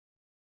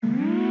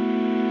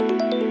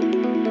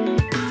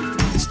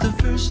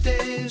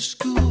of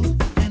school,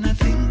 and I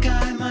think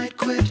I might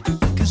quit,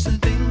 'cause the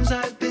things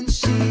I've been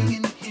seeing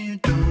in here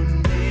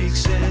don't make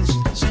sense.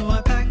 So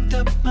I packed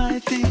up my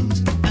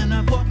things and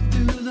I walked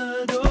through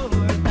the door,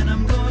 and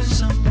I'm going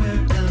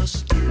somewhere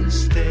else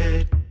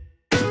instead.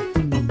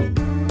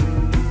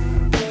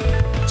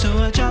 So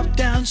I chopped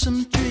down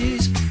some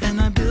trees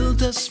and I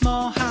built a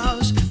small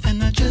house,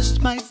 and I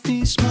just might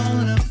be small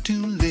enough to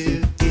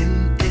live in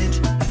it.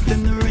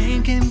 Then the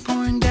rain came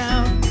pouring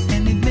down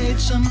and it made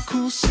some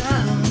cool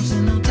sounds,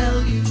 and I'll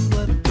tell you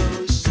what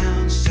those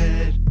sounds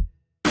said.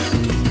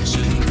 So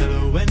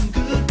hello and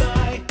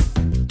goodbye.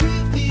 Do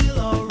you feel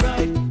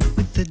alright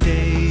with the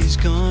days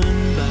gone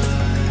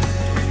by?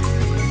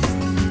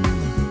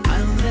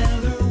 I'll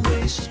never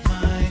waste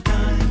my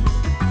time.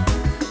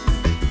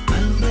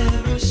 I'll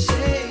never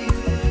say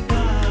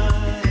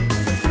goodbye.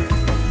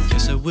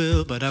 Yes, I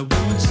will, but I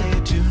won't say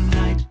it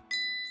tonight.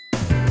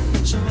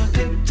 So I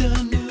picked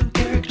a new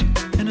character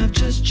and I've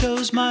just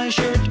chose my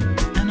shirt,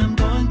 and I'm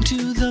going to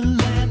the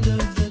land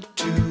of the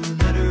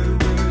two-letter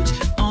words.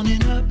 On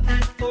and up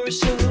at or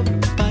so,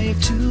 by a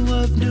two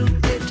of no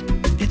it.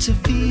 It's a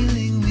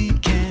feeling we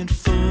can't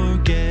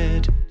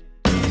forget.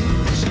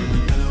 So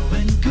hello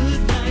and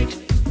good night.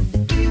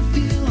 Do you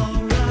feel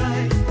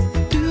alright?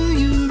 Do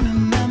you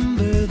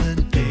remember the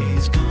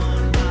days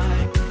gone by?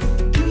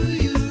 Do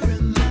you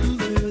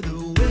remember the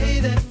way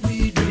that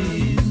we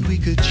dreamed we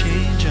could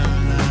change our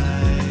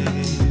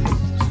lives?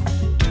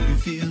 Do you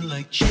feel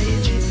like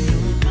changing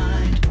your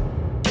mind?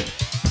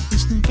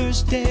 It's the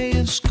first day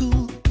of school